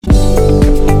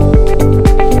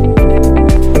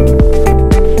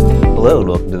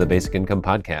Basic Income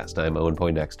Podcast. I'm Owen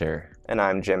Poindexter. And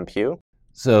I'm Jim Pugh.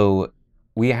 So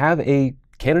we have a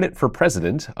candidate for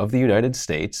president of the United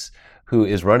States who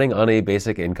is running on a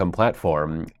basic income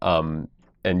platform. And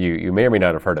you may or may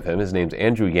not have heard of him. His name's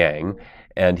Andrew Yang,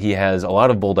 and he has a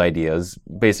lot of bold ideas,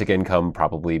 basic income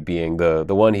probably being the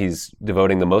one he's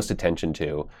devoting the most attention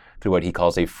to what he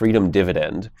calls a freedom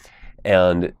dividend.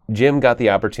 And Jim got the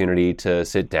opportunity to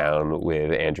sit down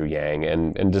with Andrew Yang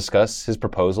and discuss his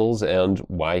proposals and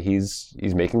why he's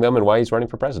making them and why he's running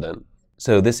for president.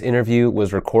 So this interview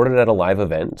was recorded at a live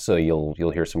event, so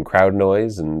you'll hear some crowd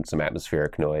noise and some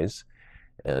atmospheric noise.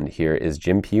 And here is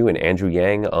Jim Pugh and Andrew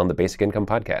Yang on the Basic Income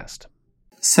Podcast.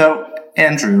 So,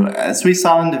 Andrew, as we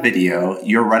saw in the video,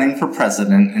 you're running for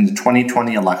president in the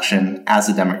 2020 election as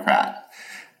a Democrat.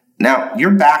 Now, your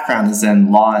background is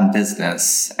in law and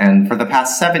business, and for the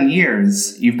past 7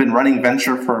 years, you've been running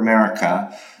Venture for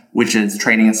America, which is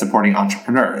training and supporting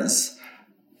entrepreneurs.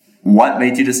 What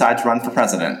made you decide to run for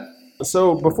president?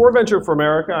 So before Venture for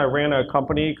America, I ran a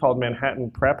company called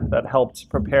Manhattan Prep that helped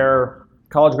prepare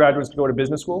college graduates to go to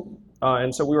business school.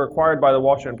 And so we were acquired by the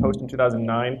Washington Post in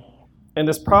 2009. And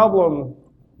this problem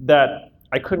that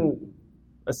I couldn't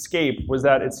escape was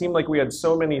that it seemed like we had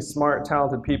so many smart,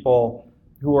 talented people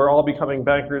who were all becoming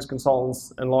bankers,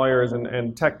 consultants, and lawyers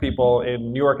and tech people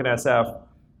in New York and SF,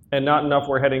 and not enough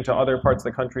were heading to other parts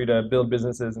of the country to build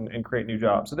businesses and create new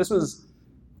jobs. So this was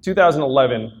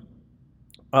 2011,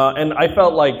 and I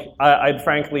felt like I'd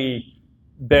frankly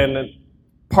been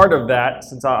part of that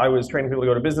since I was training people to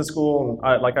go to business school.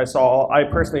 And I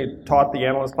personally taught the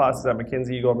analyst classes at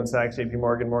McKinsey, Goldman Sachs, JP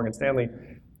Morgan, Morgan Stanley,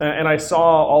 and I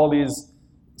saw all of these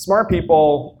smart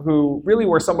people who really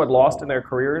were somewhat lost in their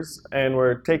careers and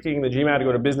were taking the GMAT to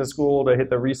go to business school to hit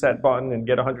the reset button and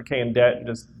get 100K in debt and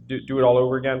just do it all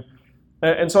over again.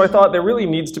 And so I thought there really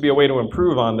needs to be a way to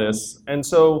improve on this. And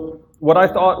so what I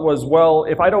thought was, well,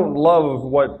 if I don't love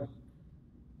what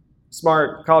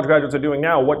smart college graduates are doing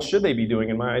now, what should they be doing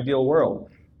in my ideal world?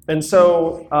 And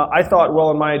so I thought,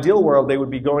 well, in my ideal world, they would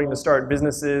be going to start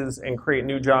businesses and create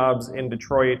new jobs in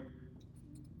Detroit,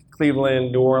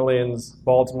 Cleveland, New Orleans,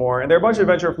 Baltimore, and there are a bunch of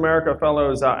Venture for America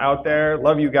fellows out there.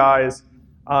 Love you guys,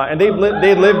 and they lived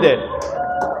it.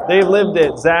 They lived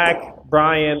it. Zach,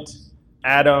 Bryant,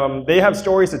 Adam. They have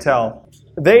stories to tell.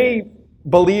 They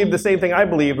believe the same thing I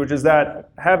believed, which is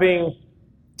that having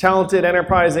talented,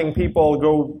 enterprising people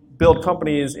go build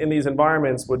companies in these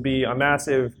environments would be a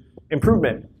massive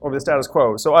improvement over the status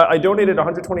quo. So I donated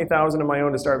 $120,000 of my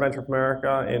own to start Venture for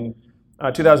America in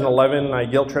 2011. I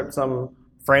guilt tripped some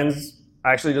friends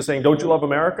actually just saying, "Don't you love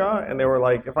America?" And they were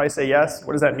like, "If I say yes,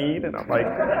 what does that mean?" And I'm like,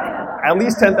 "At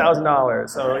least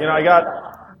 $10,000." So I got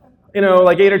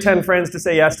like 8 or 10 friends to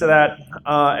say yes to that,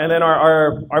 and then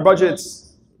our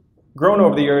budget's grown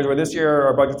over the years. Where this year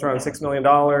our budget's around $6 million,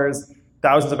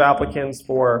 thousands of applicants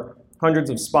for hundreds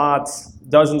of spots,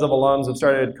 dozens of alums have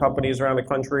started companies around the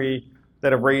country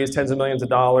that have raised tens of millions of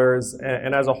dollars,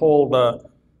 and as a whole, the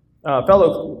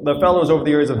fellows over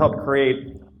the years have helped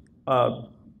create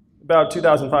about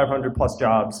 2,500 plus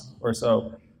jobs or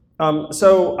so.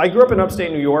 So I grew up in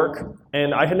upstate New York,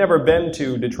 and I had never been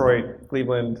to Detroit,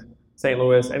 Cleveland, St.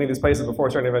 Louis, any of these places before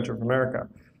starting Venture for America.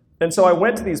 And so I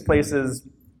went to these places,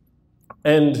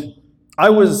 and I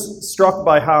was struck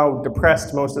by how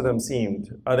depressed most of them seemed.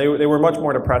 They were much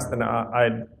more depressed than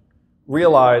I'd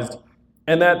realized,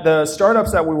 and that the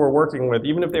startups that we were working with,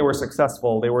 even if they were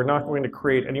successful, they were not going to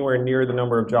create anywhere near the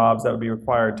number of jobs that would be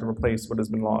required to replace what has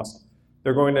been lost.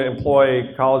 They're going to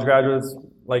employ college graduates,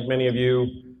 like many of you,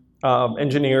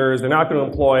 engineers. They're not going to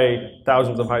employ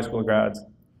thousands of high school grads.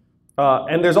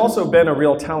 And there's also been a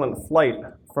real talent flight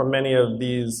from many of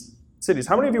these cities.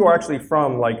 How many of you are actually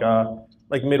from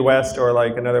like Midwest or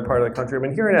like another part of the country? I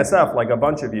mean, here in SF, like a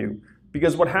bunch of you.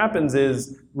 Because what happens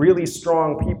is really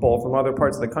strong people from other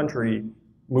parts of the country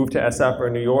move to SF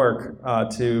or New York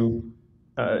to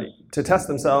test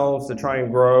themselves, to try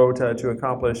and grow, to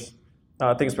accomplish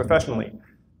things professionally.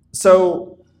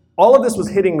 So all of this was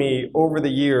hitting me over the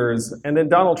years, and then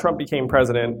Donald Trump became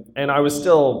president, and I was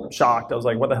still shocked. I was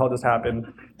like, what the hell just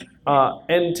happened?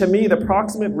 And to me, the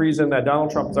proximate reason that Donald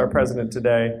Trump is our president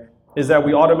today is that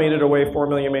we automated away 4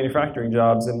 million manufacturing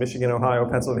jobs in Michigan, Ohio,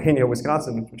 Pennsylvania,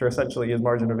 Wisconsin, which are essentially his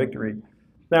margin of victory.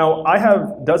 Now, I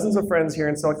have dozens of friends here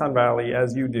in Silicon Valley,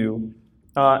 as you do,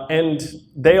 and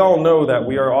they all know that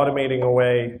we are automating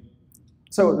away.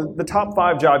 So the top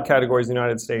 5 job categories in the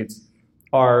United States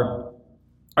are,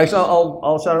 actually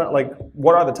I'll shout out, like,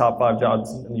 what are the top 5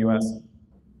 jobs in the US?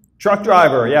 Truck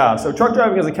driver, yeah. So truck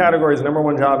driving as a category is the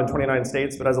 #1 job in 29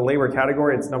 states, but as a labor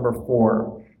category, it's number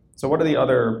 4. So what are the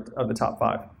other of the top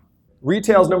 5?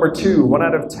 Retail's number 2. 1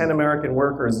 out of 10 American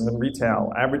workers is in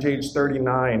retail. Average age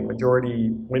 39, majority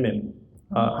women.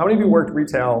 How many of you worked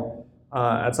retail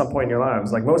at some point in your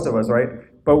lives? Like most of us, right?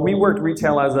 But we worked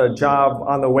retail as a job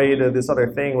on the way to this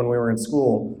other thing when we were in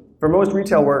school. For most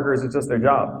retail workers, it's just their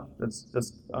job. It's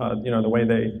just the way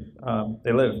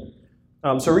they live.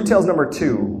 So retail's number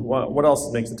 2. What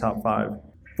else makes the top 5?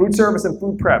 Food service and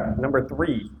food prep, number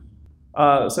 3.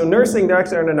 So nursing, there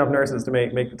actually aren't enough nurses to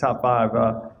make the top 5.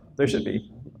 There should be,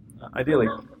 ideally.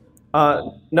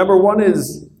 Number 1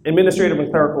 is administrative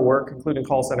and clerical work, including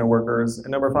call center workers,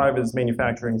 and number 5 is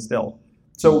manufacturing still.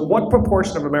 So what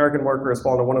proportion of American workers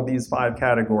fall into one of these 5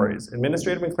 categories?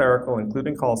 Administrative and clerical,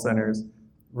 including call centers,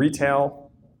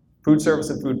 retail, food service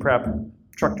and food prep,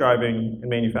 truck driving, and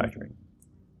manufacturing.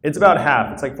 It's about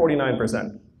half. It's like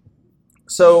 49%.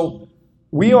 So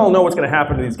we all know what's going to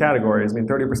happen to these categories. I mean,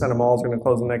 30% of malls are going to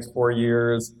close in the next 4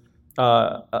 years.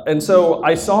 And so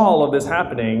I saw all of this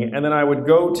happening, and then I would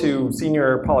go to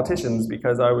senior politicians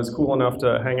because I was cool enough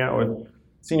to hang out with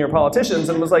senior politicians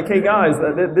and was like, hey guys,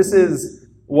 this is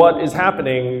what is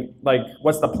happening. Like,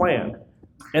 what's the plan?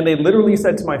 And they literally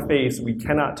said to my face, we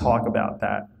cannot talk about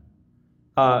that.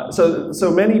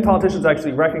 So many politicians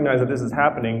actually recognize that this is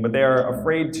happening, but they are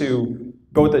afraid to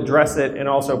both address it and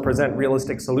also present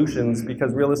realistic solutions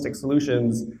because realistic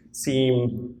solutions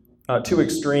seem too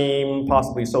extreme,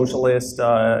 possibly socialist,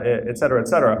 et cetera, et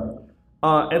cetera.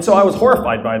 And so I was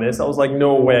horrified by this. I was like,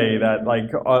 no way that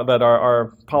that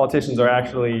our politicians are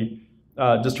actually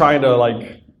just trying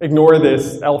to ignore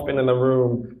this elephant in the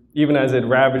room, even as it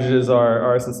ravages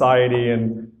our society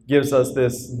and gives us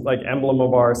this emblem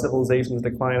of our civilization's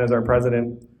decline as our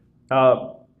president.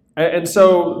 And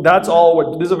so that's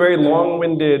all. This is a very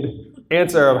long-winded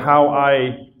answer of how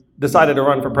I decided to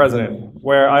run for president,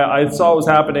 where I saw what was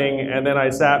happening, and then I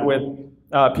sat with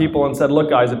people and said, look,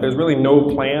 guys, if there's really no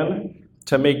plan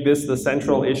to make this the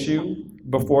central issue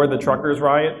before the truckers'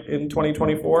 riot in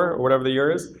 2024, or whatever the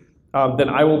year is, then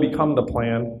I will become the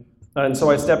plan. And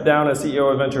so I stepped down as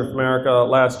CEO of Venture for America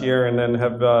last year and then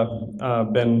have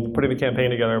been putting the campaign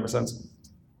together ever since.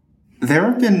 There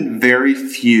have been very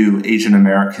few Asian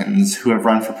Americans who have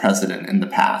run for president in the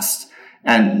past,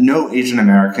 and no Asian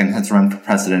American has run for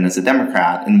president as a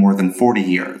Democrat in more than 40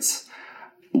 years.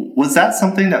 Was that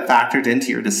something that factored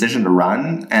into your decision to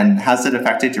run, and has it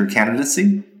affected your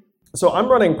candidacy? So I'm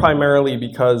running primarily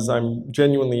because I'm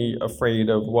genuinely afraid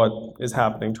of what is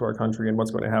happening to our country and what's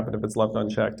going to happen if it's left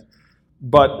unchecked.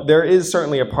 But there is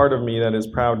certainly a part of me that is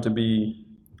proud to be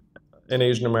an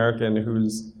Asian American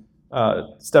who's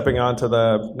stepping onto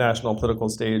the national political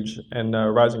stage and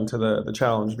rising to the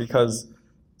challenge, because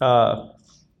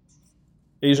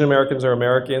Asian Americans are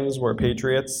Americans, we're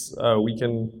patriots, we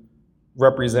can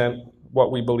represent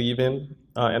what we believe in,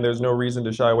 and there's no reason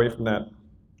to shy away from that.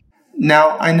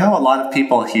 Now, I know a lot of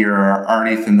people here are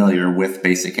already familiar with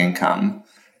basic income,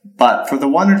 but for the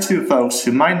 1 or 2 folks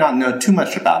who might not know too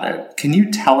much about it, can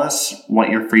you tell us what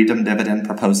your Freedom Dividend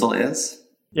proposal is?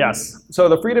 Yes. So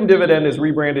the Freedom Dividend is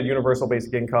rebranded Universal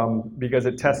Basic Income because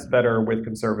it tests better with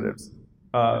conservatives.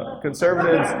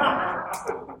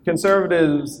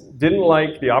 Conservatives didn't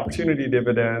like the Opportunity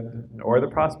Dividend or the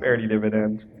Prosperity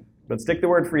Dividend, but stick the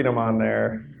word freedom on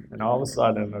there, and all of a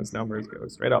sudden those numbers go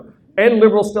straight up. And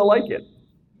liberals still like it.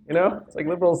 It's like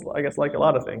liberals, I guess, like a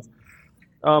lot of things.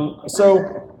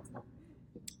 So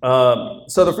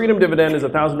the Freedom Dividend is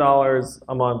 $1,000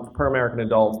 a month per American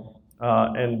adult,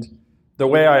 and the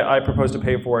way I propose to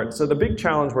pay for it. So the big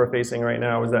challenge we're facing right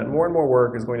now is that more and more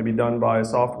work is going to be done by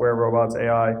software, robots,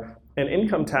 AI, and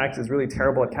income tax is really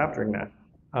terrible at capturing that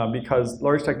because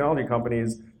large technology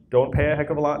companies don't pay a heck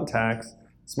of a lot in tax.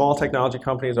 Small technology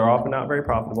companies are often not very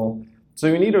profitable. So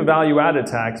you need a value-added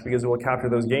tax because it will capture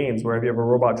those gains, where if you have a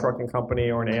robot trucking company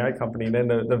or an AI company, then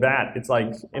the VAT, it's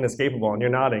like inescapable, and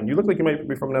you're nodding. You look like you might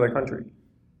be from another country.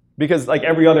 Because like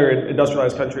every other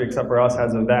industrialized country except for us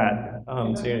has a VAT,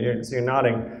 so you're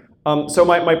nodding. So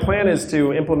my plan is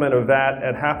to implement a VAT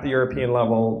at half the European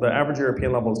level. The average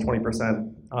European level is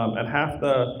 20%. At half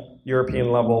the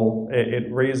European level,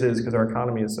 it raises because our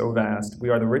economy is so vast. We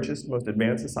are the richest, most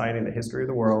advanced society in the history of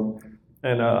the world.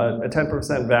 And a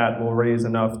 10% VAT will raise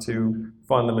enough to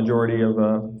fund the majority of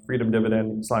a Freedom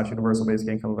Dividend / Universal Basic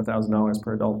Income of $1,000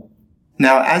 per adult.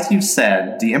 Now, as you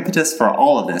said, the impetus for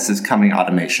all of this is coming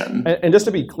automation. And just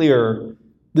to be clear,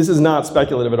 this is not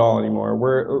speculative at all anymore.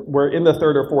 We're in the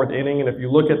 3rd or 4th inning, and if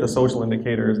you look at the social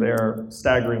indicators, they are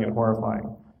staggering and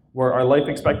horrifying. Where our life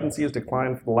expectancy has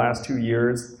declined for the last 2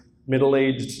 years,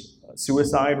 middle-aged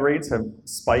suicide rates have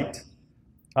spiked.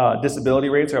 Disability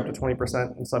rates are up to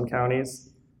 20% in some counties.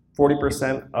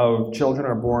 40% of children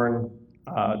are born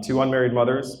to unmarried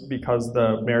mothers because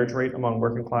the marriage rate among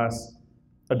working class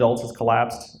adults has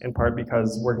collapsed, in part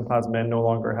because working class men no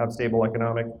longer have stable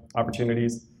economic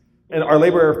opportunities. And our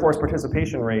labor force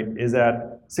participation rate is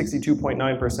at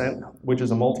 62.9%, which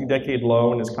is a multi-decade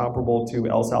low and is comparable to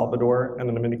El Salvador and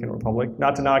the Dominican Republic.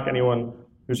 Not to knock anyone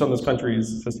who's from those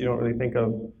countries, just you don't really think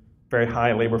of very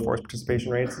high labor force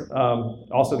participation rates.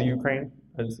 Also the Ukraine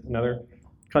is another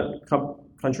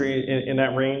country in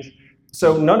that range.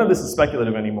 So none of this is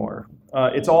speculative anymore.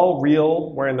 It's all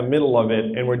real, we're in the middle of it,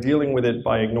 and we're dealing with it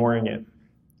by ignoring it.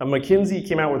 McKinsey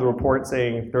came out with a report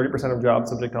saying 30% of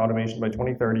jobs subject to automation by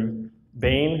 2030.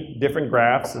 Bain, different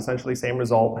graphs, essentially same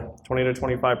result, 20 to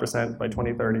 25% by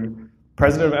 2030.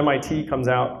 President of MIT comes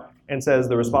out and says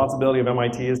the responsibility of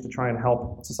MIT is to try and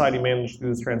help society manage through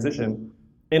this transition.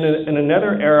 In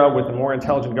another era with a more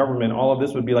intelligent government, all of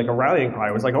this would be like a rallying cry.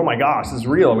 It was like, oh my gosh, this is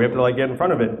real. We have to get in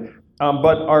front of it.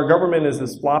 But our government is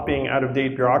this flopping,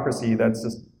 out-of-date bureaucracy that's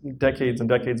just decades and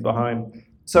decades behind.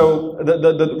 So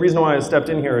the reason why I stepped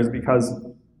in here is because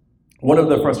one of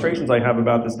the frustrations I have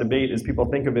about this debate is people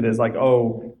think of it as like,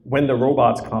 oh, when the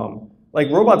robots come. Like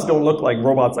robots don't look like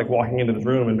robots like walking into this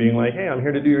room and being like, hey, I'm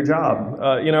here to do your job.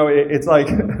 It's like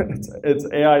it's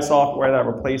AI software that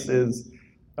replaces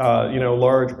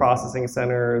large processing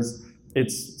centers.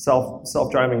 It's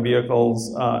self-driving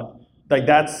vehicles.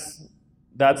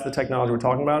 That's the technology we're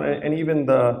talking about, and even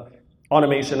the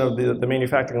automation of the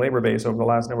manufacturing labor base over the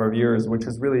last number of years, which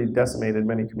has really decimated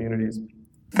many communities.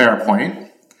 Fair point.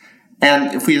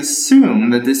 And if we assume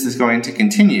that this is going to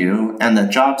continue and the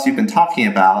jobs you've been talking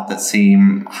about that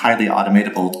seem highly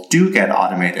automatable do get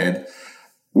automated,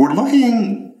 we're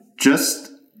looking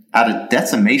just at a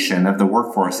decimation of the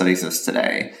workforce that exists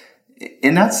today.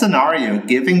 In that scenario,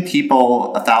 giving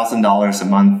people $1,000 a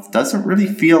month doesn't really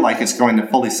feel like it's going to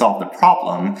fully solve the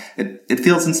problem. It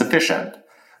feels insufficient.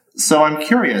 So I'm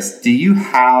curious, do you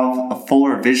have a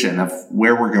fuller vision of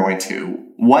where we're going to?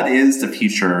 What is the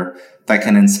future that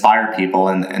can inspire people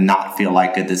and not feel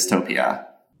like a dystopia?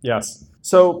 Yes.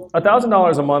 So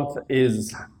 $1,000 a month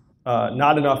is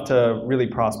not enough to really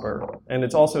prosper. And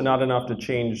it's also not enough to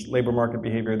change labor market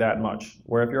behavior that much.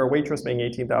 Where if you're a waitress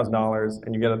making $18,000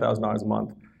 and you get $1,000 a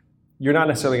month, you're not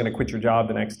necessarily going to quit your job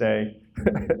the next day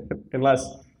unless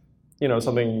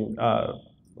something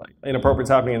like inappropriate is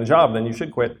happening in the job, then you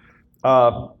should quit.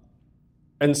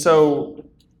 And so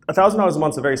 $1,000 a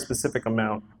month is a very specific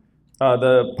amount.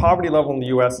 The poverty level in the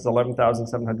US is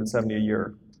 $11,770 a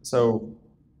year. So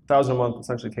 $1,000 a month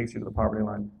essentially takes you to the poverty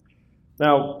line.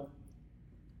 Now,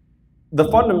 the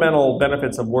fundamental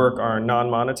benefits of work are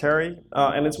non-monetary,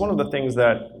 and it's one of the things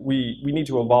that we need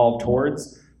to evolve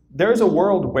towards. There's a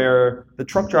world where the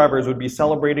truck drivers would be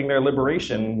celebrating their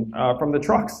liberation from the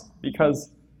trucks,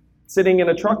 because sitting in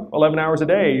a truck 11 hours a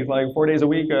day, like 4 days a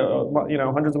week,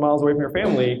 hundreds of miles away from your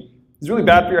family, is really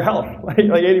bad for your health. Like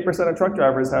 80% of truck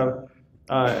drivers have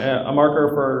a marker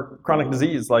for chronic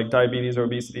disease like diabetes or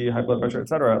obesity, high blood pressure, et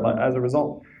cetera, as a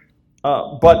result.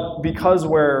 But because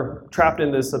we're trapped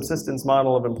in this subsistence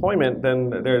model of employment, then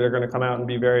they're going to come out and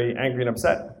be very angry and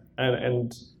upset.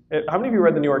 And how many of you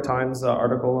read the New York Times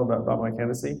article about my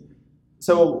candidacy?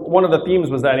 So one of the themes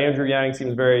was that Andrew Yang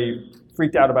seems very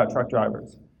freaked out about truck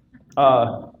drivers,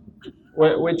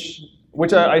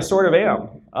 which I sort of am.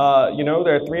 There are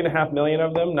 3.5 million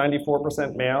of them,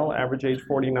 94% male, average age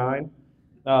 49,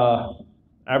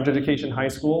 average education high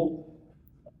school.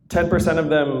 10% of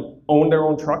them own their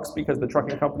own trucks because the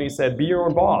trucking company said, be your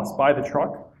own boss, buy the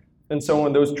truck. And so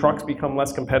when those trucks become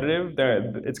less competitive,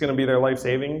 it's going to be their life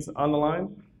savings on the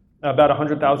line. About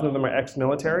 100,000 of them are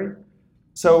ex-military.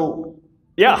 So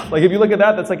yeah, like if you look at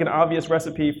that, that's like an obvious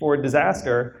recipe for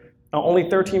disaster. Only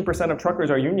 13% of truckers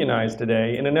are unionized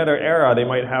today. In another era, they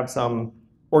might have some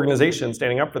organization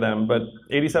standing up for them, but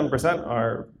 87%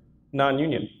 are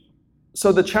non-union.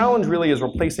 So the challenge really is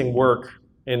replacing work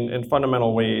in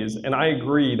fundamental ways, and I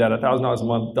agree that $1,000 a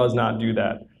month does not do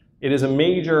that. It is a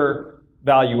major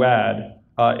value add.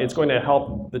 It's going to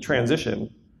help the transition.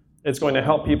 It's going to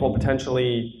help people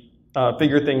potentially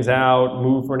figure things out,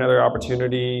 move for another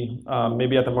opportunity,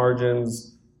 maybe at the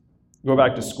margins, go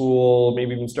back to school,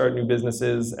 maybe even start new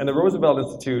businesses. And the Roosevelt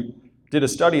Institute did a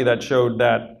study that showed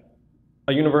that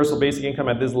a universal basic income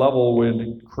at this level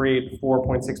would create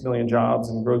 4.6 million jobs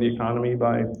and grow the economy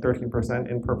by 13%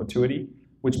 in perpetuity,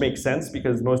 which makes sense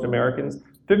because most Americans,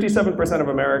 57% of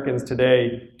Americans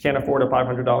today can't afford a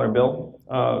 $500 bill,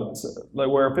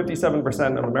 where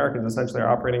 57% of Americans essentially are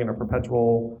operating in a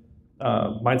perpetual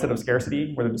mindset of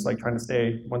scarcity, where they're just like trying to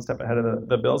stay one step ahead of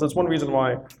the bills. That's one reason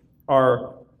why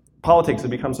our politics have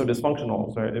become so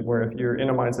dysfunctional, right? Where if you're in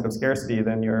a mindset of scarcity,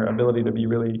 then your ability to be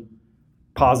really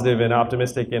positive and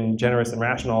optimistic and generous and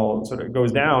rational sort of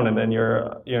goes down, and then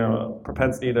your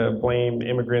propensity to blame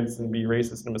immigrants and be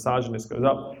racist and misogynist goes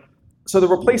up. So the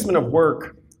replacement of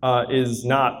work is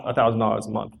not $1,000 a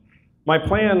month. My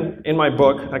plan in my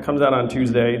book that comes out on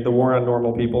Tuesday, The War on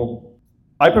Normal People,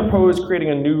 I propose creating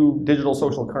a new digital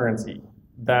social currency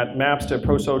that maps to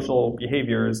pro-social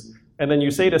behaviors, and then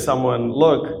you say to someone,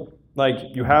 look, like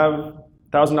you have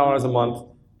 $1,000 a month,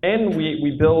 and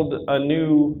we build a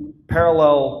new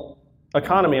parallel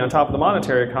economy on top of the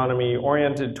monetary economy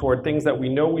oriented toward things that we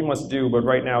know we must do, but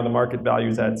right now the market value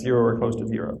is at zero or close to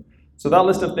zero. So that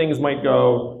list of things might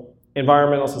go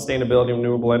environmental sustainability,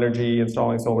 renewable energy,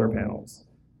 installing solar panels,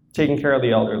 taking care of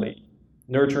the elderly,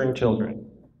 nurturing children,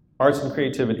 arts and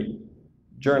creativity,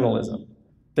 journalism,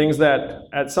 things that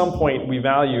at some point we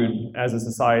valued as a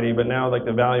society, but now like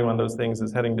the value on those things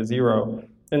is heading to zero.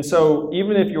 And so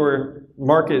even if your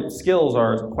market skills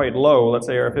are quite low, let's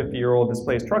say you're a 50-year-old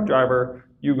displaced truck driver,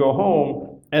 you go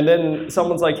home and then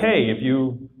someone's like, hey, if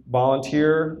you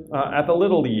volunteer at the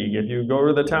Little League, if you go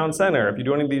to the town center, if you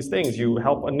do any of these things, you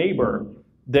help a neighbor,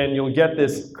 then you'll get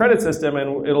this credit system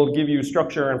and it'll give you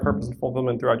structure and purpose and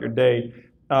fulfillment throughout your day.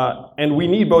 And we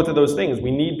need both of those things.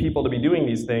 We need people to be doing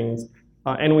these things,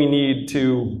 and we need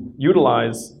to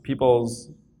utilize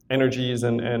people's energies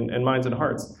and minds and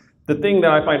hearts. The thing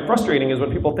that I find frustrating is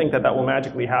when people think that that will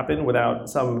magically happen without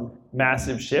some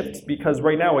massive shift, because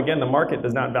right now, again, the market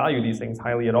does not value these things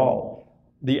highly at all.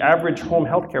 The average home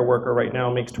healthcare worker right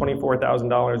now makes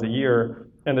 $24,000 a year,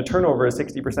 and the turnover is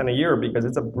 60% a year because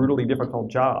it's a brutally difficult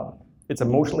job. It's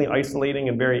emotionally isolating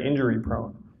and very injury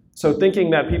prone. So thinking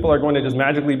that people are going to just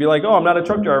magically be like, oh, I'm not a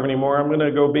truck driver anymore, I'm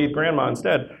gonna go bathe grandma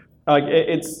instead,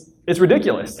 it's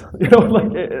ridiculous. It's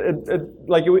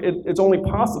only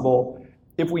possible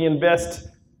if we invest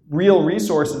real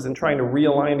resources in trying to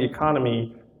realign the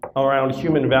economy around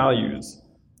human values.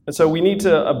 And so we need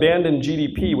to abandon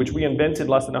GDP, which we invented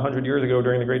less than 100 years ago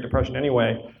during the Great Depression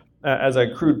anyway, as a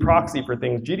crude proxy for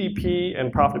things. GDP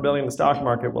and profitability in the stock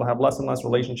market will have less and less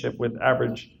relationship with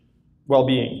average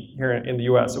well-being here in the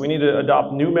US. So we need to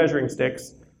adopt new measuring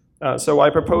sticks. So I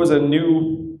propose a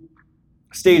new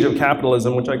stage of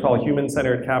capitalism, which I call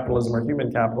human-centered capitalism or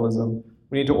human capitalism.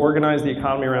 We need to organize the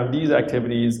economy around these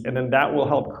activities, and then that will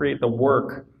help create the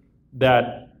work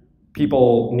that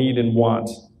people need and want.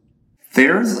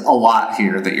 There's a lot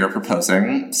here that you're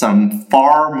proposing, some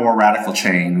far more radical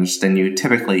change than you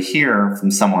typically hear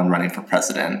from someone running for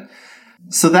president.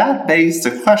 So that begs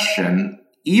the question,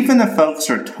 even if folks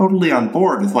are totally on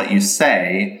board with what you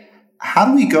say, how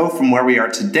do we go from where we are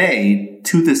today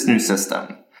to this new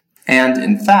system? And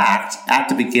in fact, at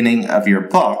the beginning of your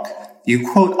book, you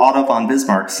quote Otto von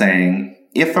Bismarck saying,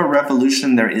 "If a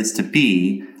revolution there is to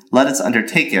be, let us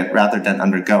undertake it rather than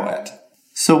undergo it."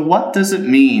 So what does it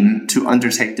mean to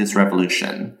undertake this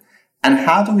revolution? And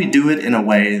how do we do it in a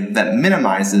way that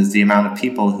minimizes the amount of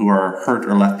people who are hurt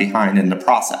or left behind in the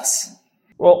process?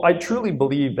 Well, I truly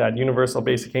believe that universal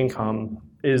basic income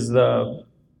is the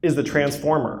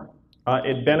transformer.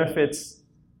 It benefits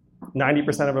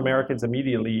 90% of Americans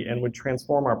immediately and would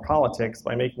transform our politics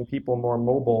by making people more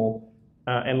mobile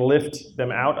and lift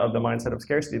them out of the mindset of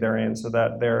scarcity they're in so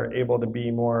that they're able to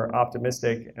be more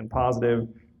optimistic and positive,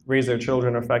 raise their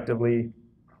children effectively.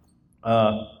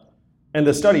 And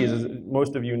the studies, as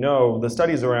most of you know, the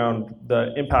studies around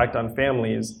the impact on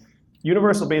families,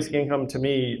 universal basic income to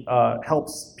me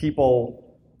helps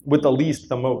people with the least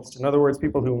the most. In other words,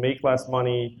 people who make less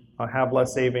money, have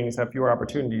less savings, have fewer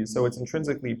opportunities. So it's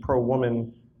intrinsically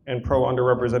pro-woman and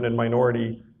pro-underrepresented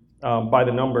minority by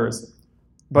the numbers.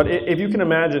 But if you can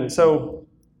imagine, so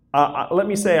let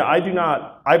me say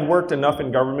I've worked enough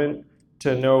in government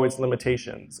to know its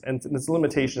limitations. And its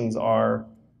limitations are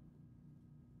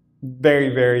very,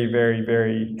 very, very,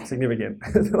 very significant.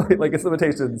 Like its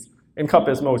limitations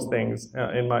encompass most things,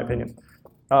 in my opinion.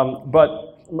 But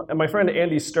my friend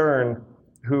Andy Stern,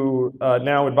 who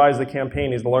now advises the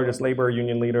campaign, he's the largest labor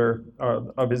union leader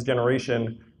of his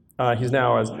generation. He's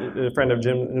now a friend of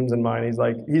Jim's and mine.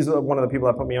 He's one of the people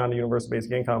that put me on to universal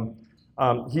basic income.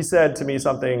 He said to me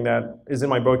something that is in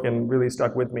my book and really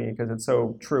stuck with me because it's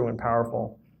so true and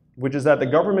powerful, which is that the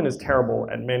government is terrible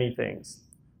at many things,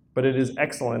 but it is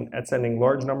excellent at sending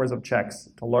large numbers of checks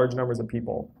to large numbers of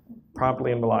people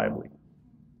promptly and reliably.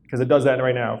 Because it does that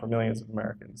right now for millions of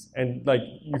Americans. And like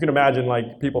you can imagine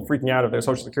like people freaking out if their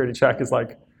Social Security check is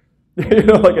like,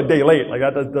 like a day late. Like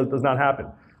that does not happen.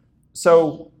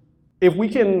 So if we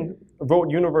can vote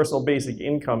universal basic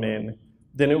income in,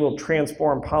 then it will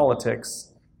transform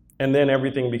politics, and then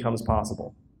everything becomes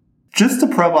possible. Just to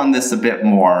probe on this a bit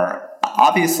more,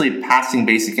 Obviously, passing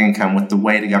basic income with the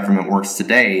way the government works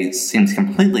today seems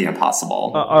completely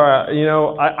impossible. All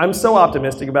right, I'm so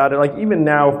optimistic about it. Like even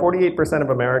now, 48% of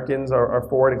Americans are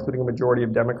for it, including a majority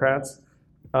of Democrats.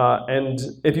 And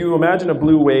if you imagine a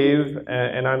blue wave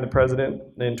and I'm the president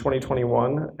in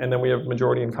 2021, and then we have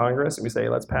majority in Congress, and we say,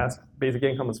 let's pass basic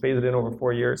income, let's phase it in over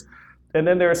 4 years. And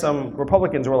then there are some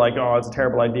Republicans who are like, oh, it's a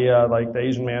terrible idea, like the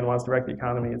Asian man wants to wreck the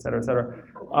economy, et cetera, et cetera.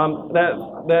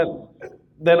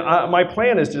 My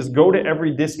plan is just go to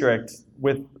every district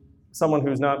with someone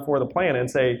who's not for the plan and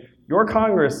say, your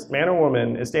Congress, man or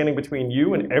woman, is standing between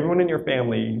you and everyone in your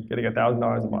family getting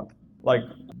 $1,000 a month. Like,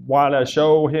 want to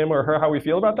show him or her how we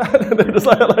feel about that? They're just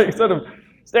like sort of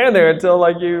stand there until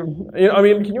like I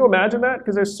mean, can you imagine that?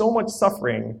 Because there's so much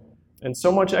suffering and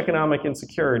so much economic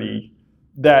insecurity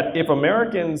that if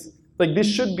Americans, like this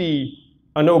should be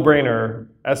a no-brainer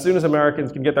as soon as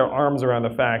Americans can get their arms around the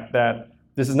fact that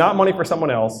this is not money for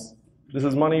someone else, this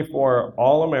is money for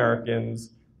all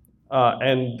Americans,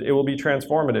 and it will be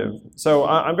transformative. So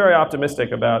I'm very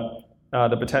optimistic about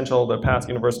the potential to pass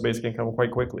universal basic income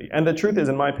quite quickly. And the truth is,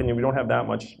 in my opinion, we don't have that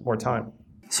much more time.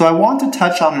 So I want to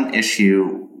touch on an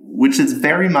issue which is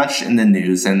very much in the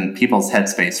news and people's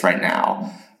headspace right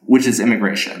now, which is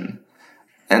immigration.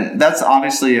 And that's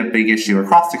obviously a big issue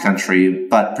across the country,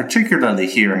 but particularly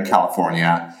here in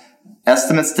California.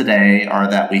 Estimates today are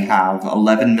that we have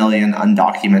 11 million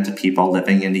undocumented people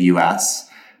living in the U.S.,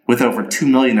 with over 2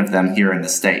 million of them here in the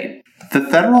state. The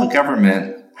federal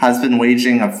government has been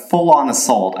waging a full-on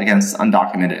assault against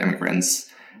undocumented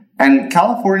immigrants. And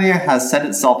California has set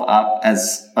itself up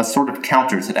as a sort of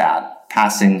counter to that,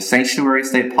 passing sanctuary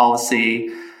state policy,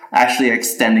 actually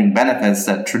extending benefits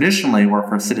that traditionally were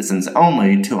for citizens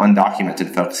only to undocumented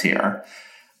folks here.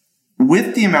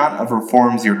 With the amount of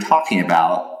reforms you're talking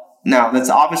about, now that's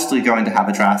obviously going to have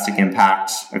a drastic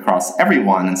impact across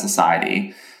everyone in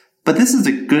society, but this is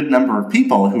a good number of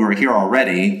people who are here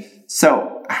already.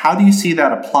 So how do you see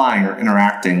that applying or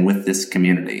interacting with this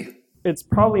community? It's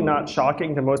probably not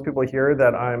shocking to most people here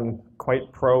that I'm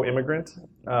quite pro-immigrant.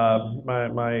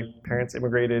 My parents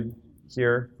immigrated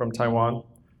here from Taiwan.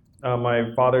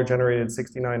 My father generated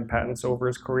 69 patents over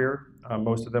his career,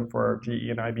 most of them for GE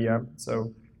and IBM.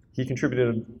 So he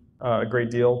contributed a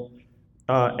great deal.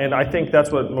 And I think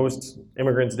that's what most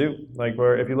immigrants do. Like,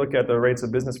 where if you look at the rates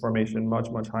of business formation, much,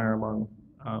 much higher among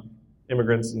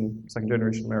immigrants and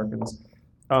second-generation Americans.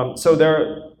 So there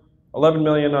are 11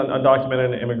 million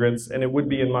undocumented immigrants, and it would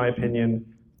be, in my opinion,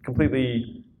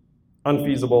 completely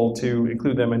unfeasible to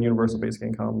include them in universal basic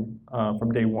income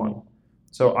from day one.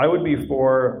 So I would be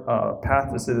for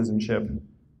path to citizenship,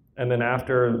 and then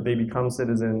after they become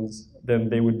citizens, then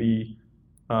they would be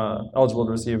eligible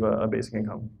to receive a basic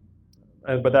income.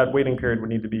 But that waiting period would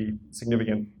need to be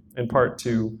significant, in part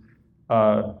to,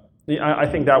 I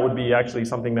think that would be actually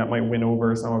something that might win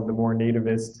over some of the more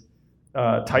nativist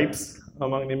types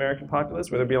among the American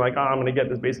populace, where they'd be like, I'm going to get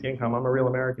this basic income, I'm a real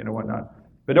American and whatnot.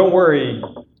 But don't worry,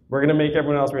 we're going to make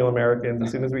everyone else real Americans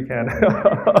as soon as we can.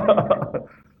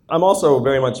 I'm also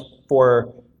very much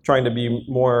for trying to be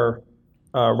more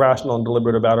rational and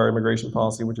deliberate about our immigration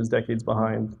policy, which is decades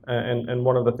behind. And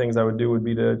one of the things I would do would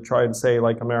be to try and say,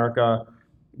 like, America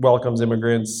welcomes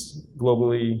immigrants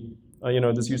globally.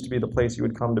 This used to be the place you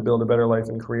would come to build a better life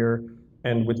and career.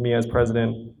 And with me as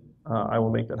president, I will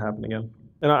make that happen again.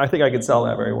 And I think I could sell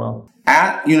that very well.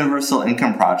 At Universal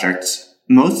Income Project,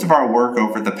 most of our work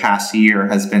over the past year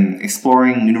has been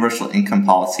exploring universal income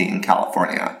policy in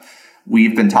California.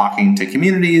 We've been talking to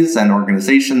communities and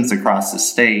organizations across the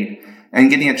state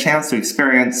and getting a chance to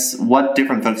experience what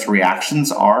different folks'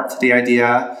 reactions are to the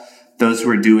idea, those who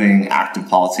are doing active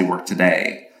policy work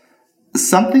today.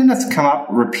 Something that's come up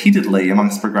repeatedly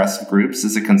amongst progressive groups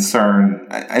is a concern.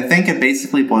 I think it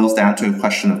basically boils down to a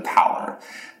question of power.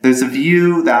 There's a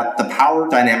view that the power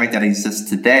dynamic that exists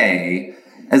today,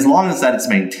 as long as that is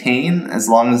maintained, as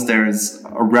long as there's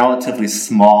a relatively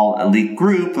small elite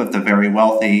group of the very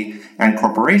wealthy and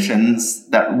corporations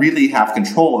that really have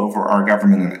control over our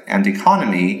government and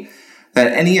economy,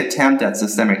 that any attempt at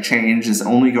systemic change is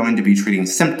only going to be treating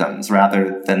symptoms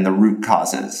rather than the root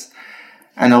causes.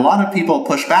 And a lot of people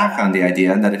push back on the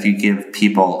idea that if you give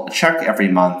people a check every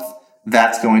month,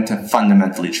 that's going to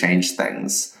fundamentally change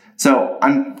things. So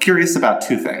I'm curious about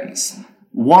two things.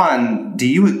 One, do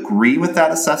you agree with that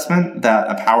assessment that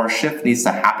a power shift needs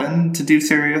to happen to do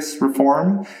serious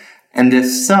reform? And if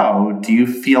so, do you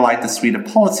feel like the suite of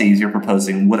policies you're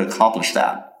proposing would accomplish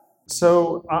that?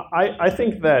 So I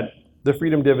think that the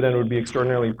freedom dividend would be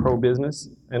extraordinarily pro-business.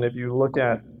 And if you look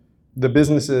at the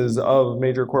businesses of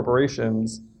major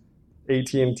corporations,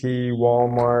 AT&T,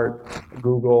 Walmart,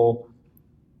 Google,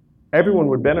 everyone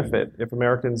would benefit if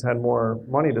Americans had more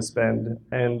money to spend,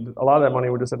 and a lot of that money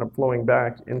would just end up flowing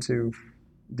back into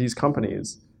these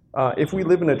companies. If we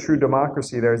live in a true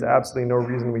democracy, there's absolutely no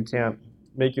reason we can't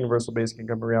make universal basic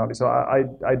income a reality. So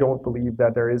I don't believe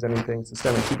that there is anything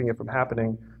systemic keeping it from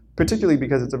happening, particularly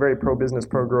because it's a very pro-business,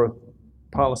 pro-growth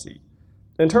policy.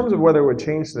 In terms of whether it would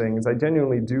change things, I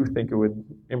genuinely do think it would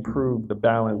improve the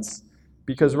balance,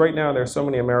 because right now there's so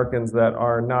many Americans that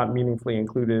are not meaningfully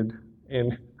included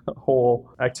in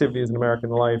whole activities in American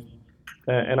life.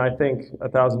 And I think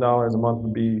 $1,000 a month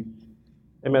would be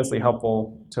immensely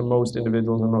helpful to most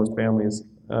individuals and most families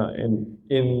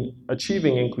in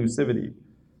achieving inclusivity.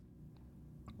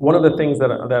 One of the things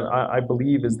that I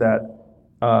believe is that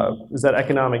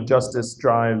economic justice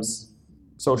drives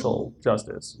social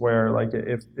justice, where like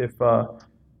if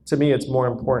to me it's more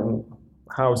important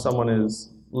how someone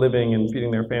is living and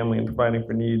feeding their family and providing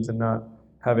for needs, and not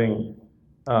having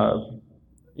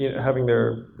having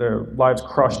their lives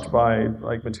crushed by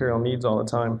like material needs all the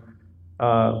time.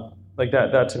 Like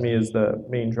that to me is the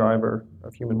main driver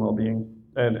of human well-being,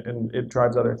 and it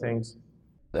drives other things.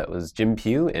 That was Jim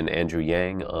Pugh and Andrew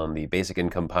Yang on the Basic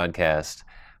Income podcast.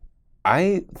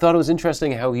 I thought it was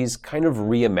interesting how he's kind of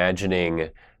reimagining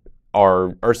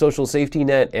our social safety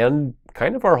net and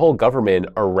kind of our whole government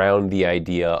around the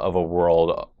idea of a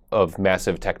world of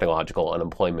massive technological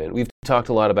unemployment. We've talked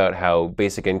a lot about how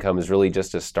basic income is really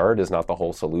just a start, is not the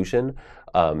whole solution.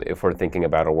 If we're thinking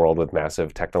about a world with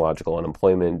massive technological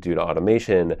unemployment due to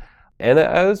automation. And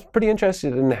I was pretty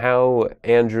interested in how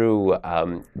Andrew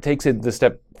takes it the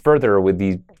step further with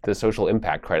the social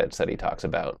impact credits that he talks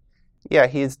about. Yeah,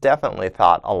 he's definitely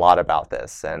thought a lot about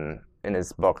this. And in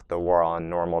his book, The War on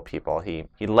Normal People, he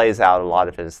lays out a lot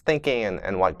of his thinking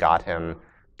and what got him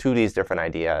to these different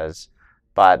ideas.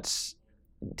 But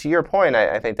to your point,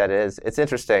 I think that it's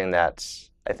interesting that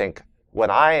I think when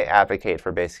I advocate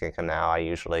for basic income now,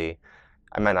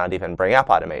 I might not even bring up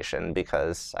automation,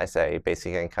 because I say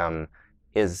basic income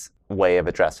is a way of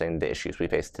addressing the issues we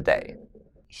face today.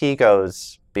 He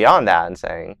goes beyond that and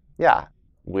saying, yeah,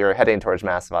 we're heading towards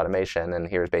massive automation, and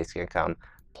here's basic income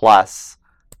plus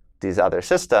these other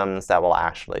systems that will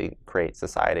actually create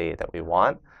society that we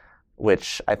want,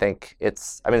 which I think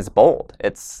it's bold.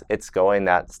 It's going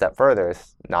that step further.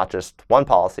 It's not just one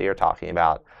policy. You're talking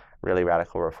about really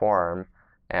radical reform.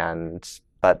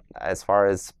 But as far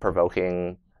as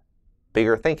provoking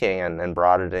bigger thinking and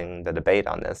broadening the debate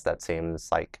on this, that seems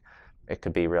like it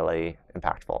could be really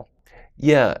impactful.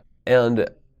 Yeah, and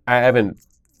I haven't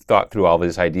thought through all of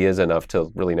his ideas enough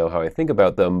to really know how I think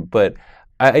about them, but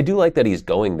I do like that he's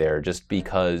going there, just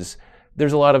because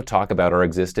there's a lot of talk about our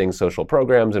existing social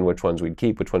programs and which ones we'd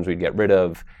keep, which ones we'd get rid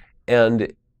of.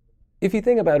 And if you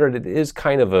think about it, it is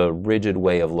kind of a rigid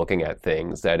way of looking at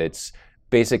things, that it's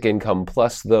basic income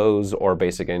plus those or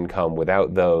basic income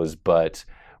without those, but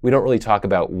we don't really talk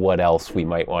about what else we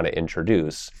might want to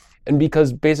introduce. And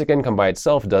because basic income by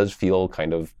itself does feel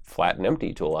kind of flat and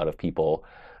empty to a lot of people.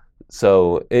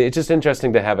 So it's just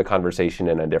interesting to have a conversation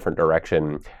in a different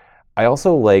direction. I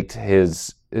also liked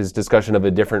his discussion of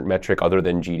a different metric other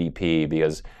than GDP,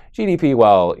 because GDP,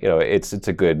 while it's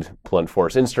a good blunt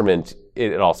force instrument,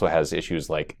 it also has issues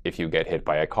like if you get hit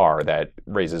by a car, that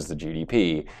raises the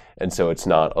GDP, and so it's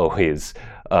not always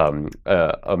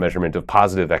a measurement of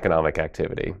positive economic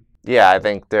activity. Yeah, I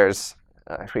think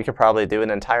we could probably do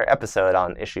an entire episode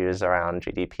on issues around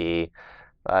GDP,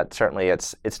 but certainly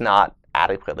it's not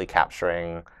adequately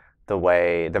capturing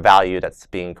the value that's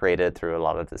being created through a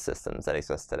lot of the systems that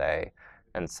exist today.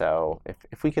 And so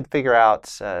if we could figure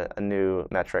out a new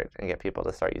metric and get people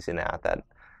to start using that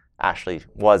actually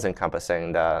was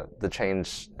encompassing the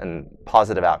change and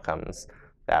positive outcomes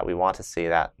that we want to see,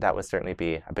 that would certainly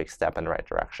be a big step in the right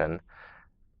direction.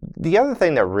 The other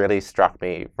thing that really struck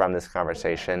me from this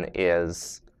conversation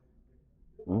is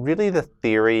really the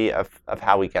theory of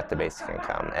how we get to basic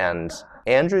income. And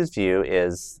Andrew's view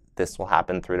is this will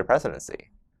happen through the presidency,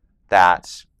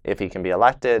 that if he can be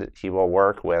elected, he will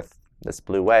work with this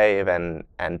blue wave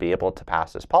and be able to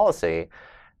pass this policy.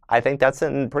 I think that's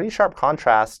in pretty sharp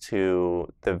contrast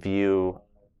to the view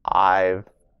I've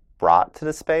brought to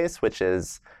the space, which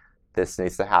is this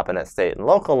needs to happen at state and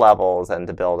local levels and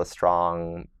to build a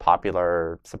strong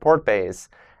popular support base,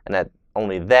 and that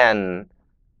only then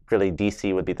really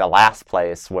DC would be the last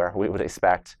place where we would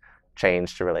expect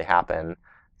change to really happen.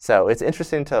 So it's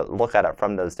interesting to look at it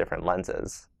from those different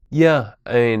lenses. Yeah,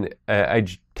 I mean, I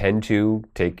tend to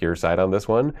take your side on this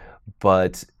one,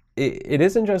 but it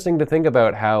is interesting to think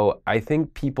about how I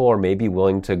think people are maybe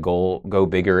willing to go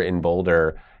bigger and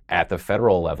bolder at the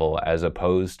federal level as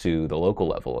opposed to the local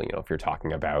level. If you're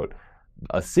talking about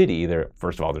a city,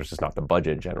 first of all, there's just not the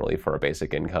budget generally for a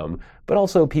basic income, but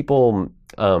also people,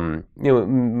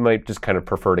 might just kind of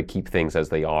prefer to keep things as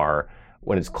they are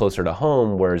when it's closer to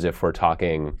home. Whereas if we're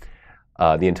talking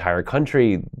the entire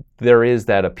country, there is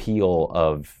that appeal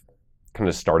of kind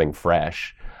of starting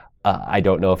fresh. I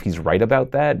don't know if he's right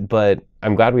about that, but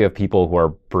I'm glad we have people who are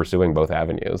pursuing both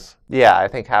avenues. Yeah, I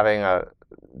think having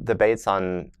debates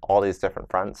on all these different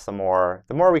fronts, the more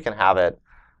we can have it,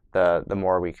 the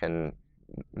more we can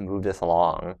move this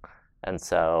along. And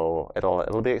so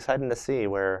it'll be exciting to see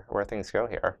where things go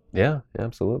here. Yeah,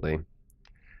 absolutely.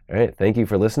 All right. Thank you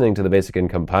for listening to the Basic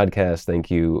Income Podcast. Thank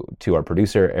you to our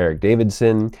producer, Eric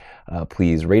Davidson.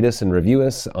 Please rate us and review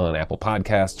us on Apple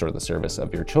Podcasts or the service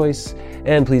of your choice.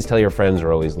 And please tell your friends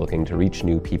we're always looking to reach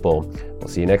new people. We'll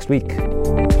see you next week.